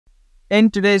In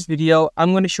today's video,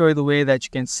 I'm going to show you the way that you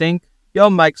can sync your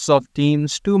Microsoft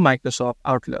Teams to Microsoft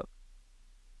Outlook.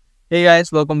 Hey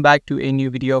guys, welcome back to a new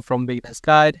video from Beginner's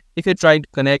Guide. If you're trying to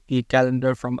connect the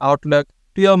calendar from Outlook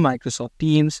to your Microsoft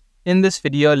Teams, in this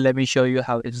video, let me show you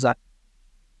how it is done.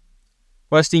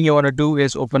 First thing you want to do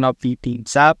is open up the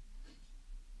Teams app.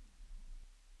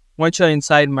 Once you're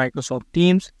inside Microsoft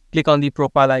Teams, click on the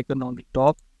profile icon on the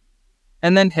top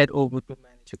and then head over to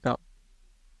Manage Account.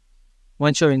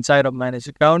 Once you're inside of Manage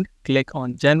Account, click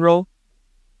on General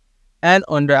and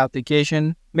under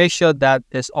Application, make sure that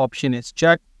this option is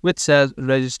checked which says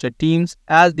Register Teams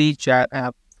as the chat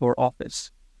app for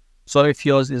Office. So if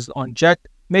yours is unchecked,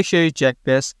 make sure you check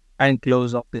this and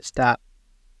close off this tab.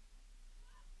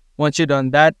 Once you've done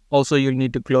that, also you'll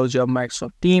need to close your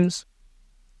Microsoft Teams.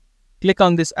 Click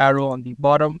on this arrow on the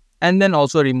bottom and then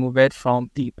also remove it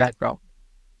from the background.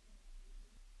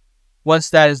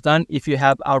 Once that is done, if you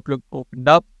have Outlook opened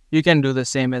up, you can do the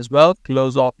same as well.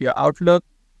 Close off your Outlook,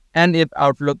 and if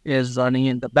Outlook is running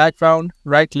in the background,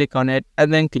 right click on it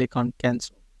and then click on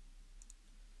Cancel.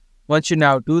 Once you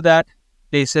now do that,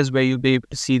 places where you'll be able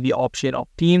to see the option of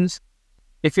Teams.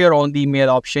 If you're on the Mail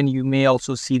option, you may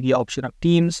also see the option of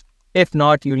Teams. If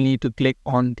not, you'll need to click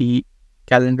on the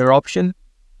Calendar option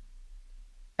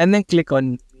and then click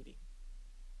on Meeting.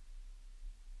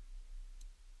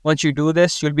 Once you do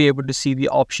this, you'll be able to see the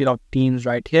option of Teams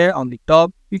right here on the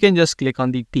top. You can just click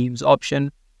on the Teams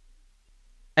option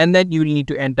and then you'll need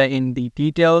to enter in the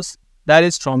details that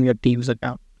is from your Teams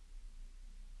account.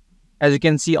 As you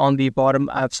can see on the bottom,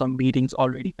 I have some meetings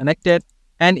already connected,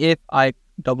 and if I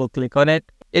double click on it,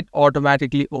 it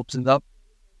automatically opens up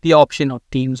the option of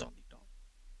Teams on the top.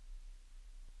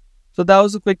 So that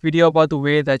was a quick video about the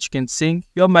way that you can sync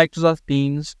your Microsoft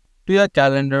Teams to your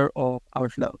calendar or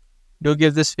Outlook. Do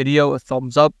give this video a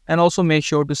thumbs up and also make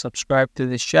sure to subscribe to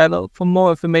this channel for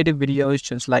more informative videos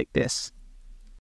just like this.